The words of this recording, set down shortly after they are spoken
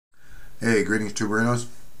Hey, greetings, Tuberinos.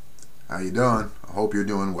 How you doing? I hope you're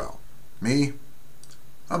doing well. Me?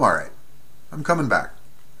 I'm alright. I'm coming back.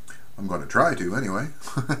 I'm going to try to, anyway.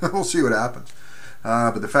 We'll see what happens.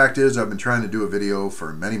 But the fact is, I've been trying to do a video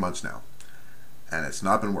for many months now, and it's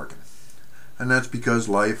not been working. And that's because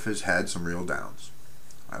life has had some real downs.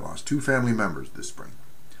 I lost 2 family members this spring,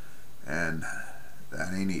 and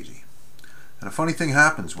that ain't easy. And a funny thing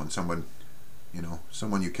happens when someone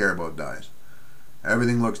you care about dies.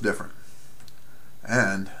 Everything looks different.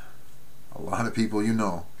 And a lot of people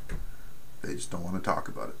they just don't want to talk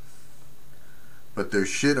about it. But there's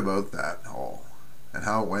shit about that all and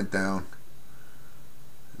how it went down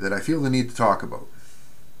that I feel the need to talk about.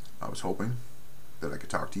 I was hoping that I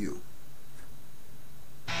could talk to you.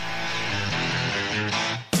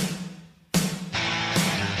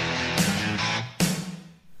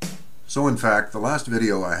 So in fact, the last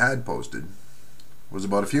video I had posted was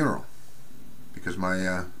about a funeral, because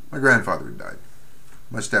my grandfather had died.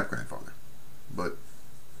 My step-grandfather. But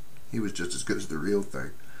he was just as good as the real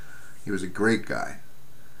thing. He was a great guy.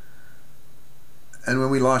 And when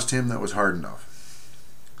we lost him, that was hard enough.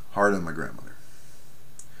 Hard on my grandmother.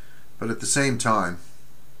 But at the same time,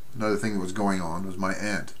 another thing that was going on was my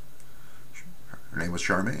aunt. Her name was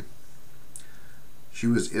Charmaine. She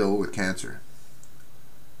was ill with cancer.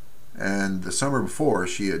 And the summer before,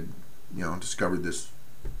 she had, discovered this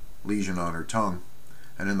lesion on her tongue.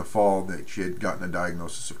 And in the fall, that she had gotten a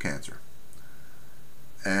diagnosis of cancer.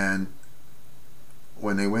 And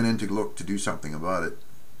when they went in to look to do something about it,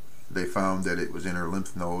 they found that it was in her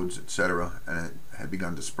lymph nodes, etc., and it had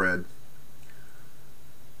begun to spread.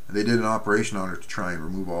 And they did an operation on her to try and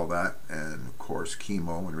remove all that, and of course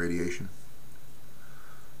chemo and radiation.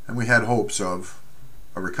 And we had hopes of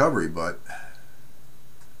a recovery, but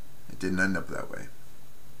it didn't end up that way.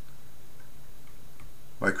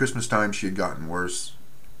 By Christmas time, she had gotten worse.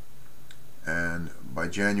 And by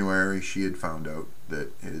January, she had found out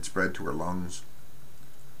that it had spread to her lungs.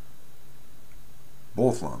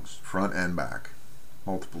 Both lungs, front and back.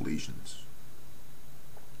 Multiple lesions.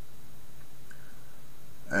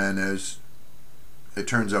 And as it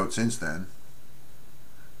turns out since then,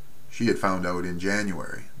 she had found out in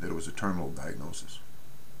January that it was a terminal diagnosis.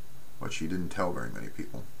 But she didn't tell very many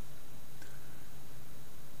people.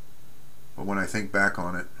 But when I think back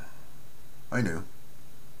on it, I knew.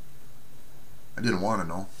 I didn't want to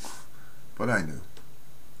know, but I knew.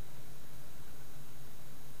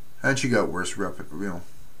 And she got worse,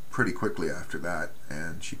 pretty quickly after that,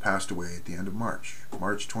 and she passed away at the end of March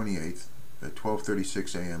 28th at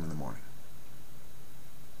 12:36 a.m. in the morning.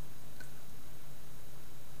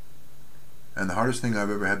 And the hardest thing I've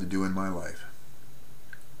ever had to do in my life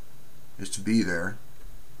is to be there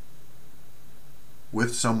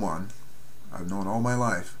with someone I've known all my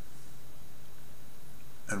life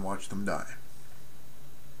and watch them die.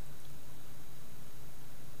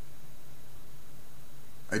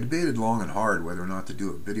 I debated long and hard whether or not to do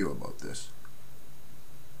a video about this.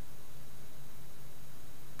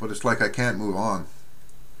 But it's like I can't move on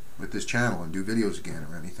with this channel and do videos again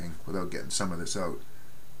or anything without getting some of this out.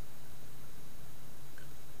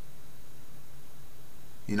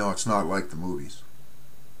 It's not like the movies.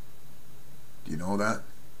 Do you know that?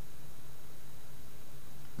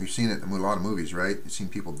 We've seen it in a lot of movies, right? You've seen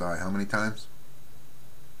people die how many times?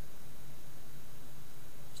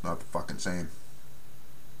 It's not the fucking same.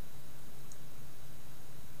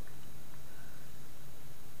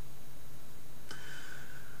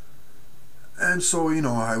 And so,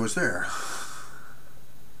 I was there.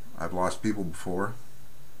 I've lost people before.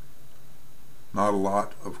 Not a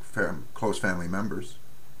lot of close family members.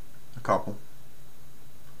 A couple.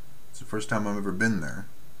 It's the first time I've ever been there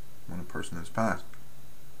when a person has passed.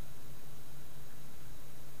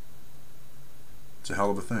 It's a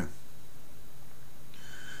hell of a thing.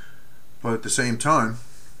 But at the same time,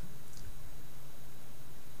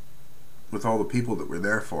 with all the people that were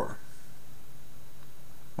there for her,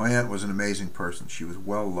 my aunt was an amazing person. She was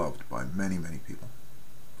well loved by many, many people.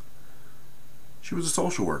 She was a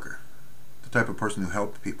social worker, the type of person who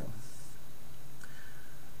helped people.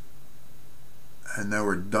 And there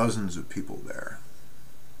were dozens of people there,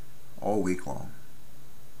 all week long.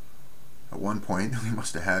 At one point, we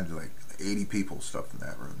must have had like 80 people stuffed in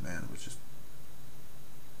that room, man. It was just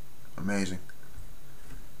amazing.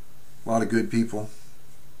 A lot of good people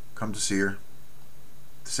come to see her,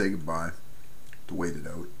 to say goodbye, to wait it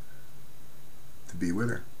out, to be with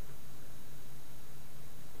her.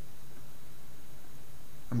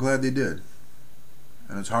 I'm glad they did.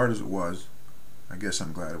 And as hard as it was, I guess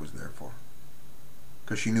I'm glad I was there for her.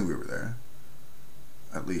 Because she knew we were there.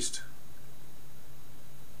 At least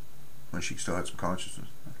when she still had some consciousness.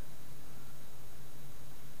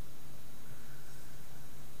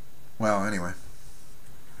 Well, anyway.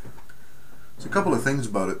 There's a couple of things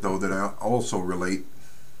about it, though, that I also relate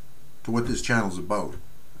to what this channel's about,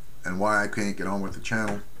 and why I can't get on with the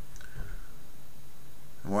channel,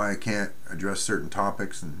 and why I can't address certain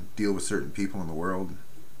topics and deal with certain people in the world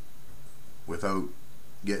without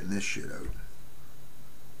getting this shit out.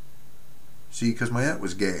 See, because my aunt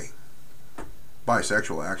was gay.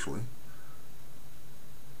 Bisexual, actually.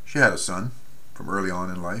 She had a son from early on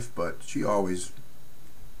in life, but she always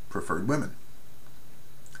preferred women.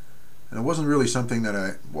 And it wasn't really something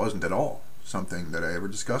that wasn't at all something that I ever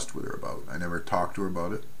discussed with her about. I never talked to her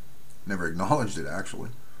about it. Never acknowledged it, actually.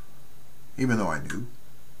 Even though I knew.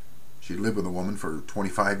 She'd lived with a woman for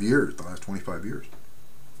 25 years, the last 25 years.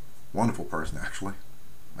 Wonderful person, actually.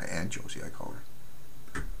 My Aunt Josie, I call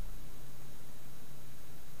her.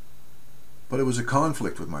 But it was a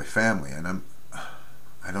conflict with my family, and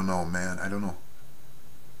I don't know, man, I don't know.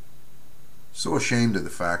 So ashamed of the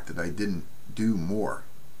fact that I didn't do more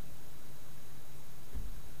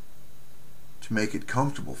to make it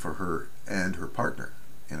comfortable for her and her partner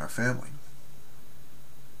in our family.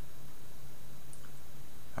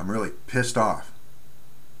 I'm really pissed off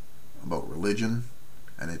about religion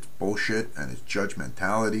and its bullshit and its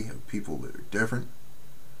judgmentality of people that are different.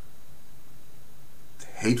 The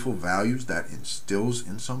hateful values that instills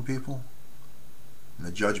in some people, and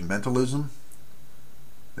the judgmentalism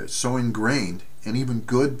that's so ingrained in even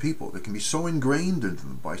good people, that can be so ingrained into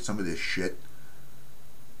them by some of this shit,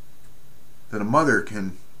 that a mother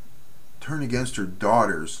can turn against her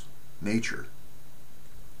daughter's nature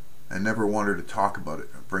and never want her to talk about it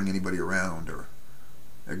or bring anybody around or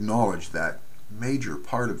acknowledge that major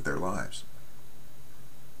part of their lives.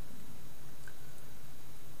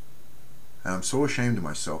 And I'm so ashamed of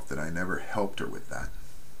myself that I never helped her with that,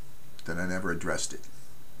 that I never addressed it.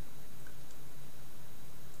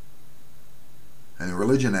 And the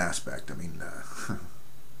religion aspect, I mean,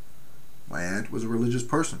 my aunt was a religious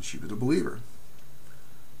person. She was a believer.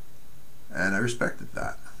 And I respected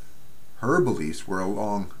that. Her beliefs were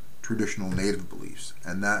along traditional native beliefs,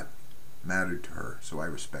 and that mattered to her, so I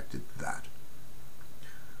respected that.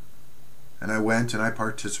 And I went and I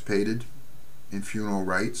participated in funeral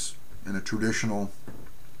rites in a traditional,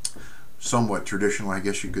 somewhat traditional, I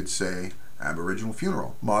guess you could say, Aboriginal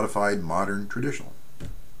funeral, modified modern traditional.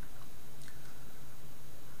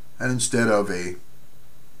 And instead of a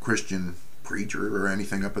Christian preacher or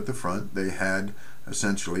anything up at the front, they had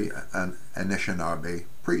essentially an Anishinaabe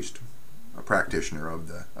priest, a practitioner of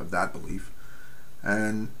that belief,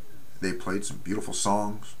 and they played some beautiful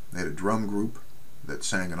songs. They had a drum group that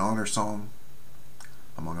sang an honor song,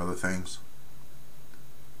 among other things.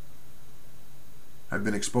 I've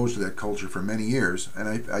been exposed to that culture for many years, and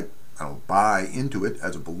I don't buy into it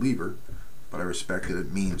as a believer, but I respect that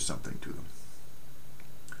it means something to them.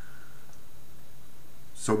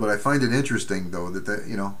 So, but I find it interesting, though, that,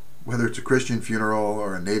 you know, whether it's a Christian funeral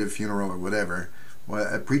or a native funeral or whatever,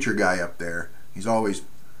 well, a preacher guy up there, he's always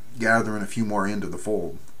gathering a few more into the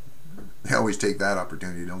fold. They always take that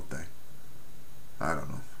opportunity, don't they? I don't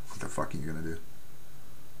know. What the fuck are you going to do?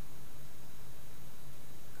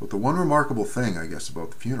 But the one remarkable thing, I guess,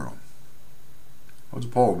 about the funeral, I was a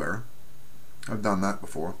pallbearer. I've done that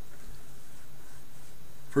before.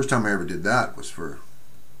 First time I ever did that was for a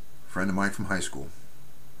friend of mine from high school,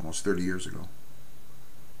 almost 30 years ago.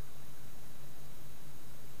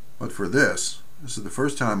 But for this is the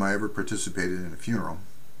first time I ever participated in a funeral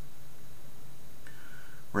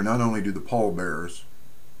where not only do the pallbearers,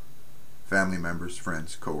 family members,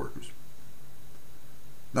 friends, co-workers,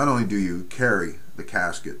 not only do you carry the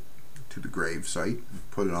casket to the grave site,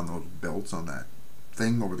 put it on those belts on that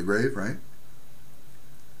thing over the grave, right?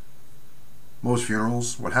 Most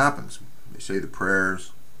funerals, what happens? They say the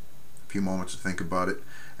prayers, a few moments to think about it,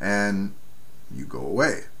 and you go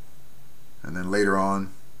away. And then later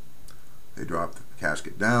on, they drop the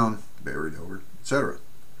casket down, bury it over, etc.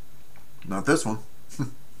 Not this one.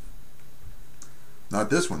 Not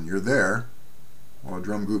this one. You're there while a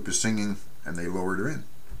drum group is singing and they lowered her in.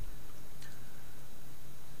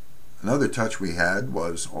 Another touch we had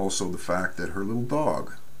was also the fact that her little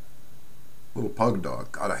dog, little pug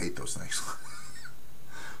dog, God, I hate those things,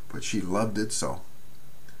 but she loved it so.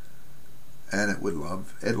 And it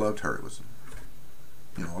loved her. It was,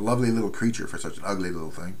 you know, a lovely little creature for such an ugly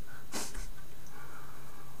little thing.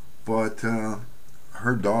 But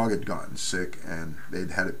her dog had gotten sick, and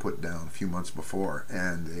they'd had it put down a few months before,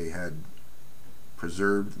 and they had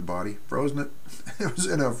preserved the body, frozen it. It was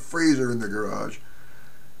in a freezer in the garage.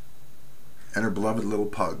 And her beloved little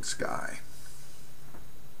pug, Sky.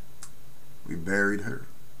 We buried her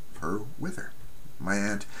with her. My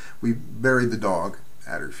aunt, we buried the dog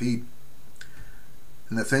at her feet.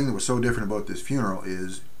 And the thing that was so different about this funeral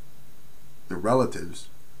is the relatives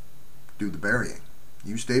do the burying.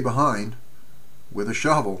 You stay behind with a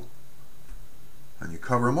shovel and you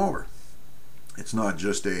cover them over. It's not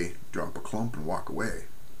just a drop a clump and walk away.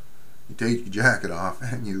 You take your jacket off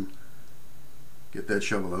and you get that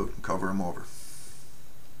shovel out and cover them over.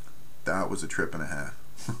 That was a trip and a half.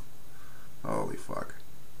 Holy fuck.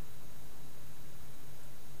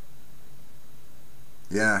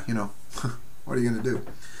 Yeah, you know, what are you going to do?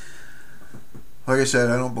 Like I said,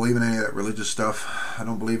 I don't believe in any of that religious stuff. I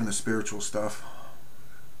don't believe in the spiritual stuff.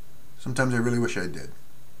 Sometimes I really wish I did.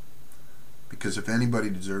 Because if anybody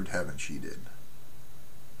deserved heaven, she did.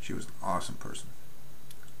 She was an awesome person.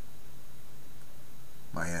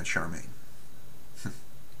 My Aunt Charmaine.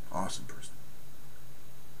 Awesome person.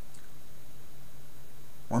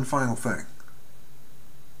 One final thing.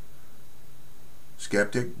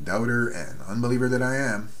 Skeptic, doubter, and unbeliever that I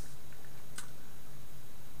am,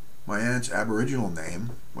 my aunt's Aboriginal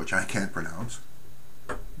name, which I can't pronounce,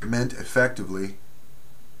 meant effectively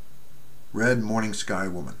Red Morning Sky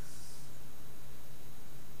Woman.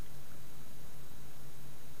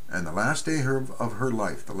 And the last day of her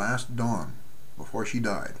life, the last dawn before she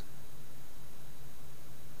died,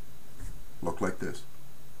 looked like this.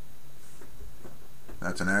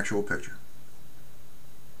 That's an actual picture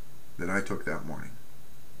that I took that morning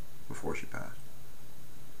before she passed.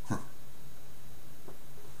 Huh.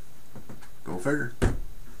 Go figure.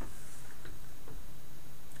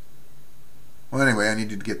 Well, anyway, I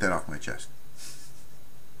needed to get that off my chest.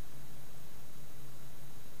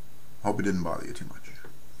 Hope it didn't bother you too much.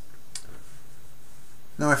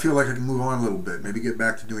 Now I feel like I can move on a little bit, maybe get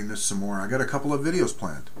back to doing this some more. I got a couple of videos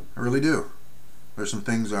planned. I really do. There's some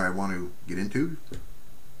things I want to get into,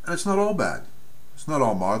 and it's not all bad. It's not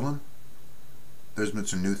all maudlin. There's been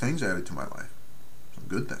some new things added to my life. Some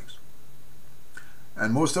good things.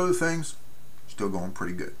 And most other things, still going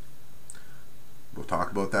pretty good. We'll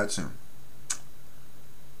talk about that soon.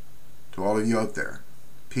 To all of you out there,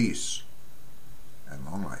 peace and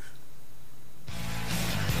long life.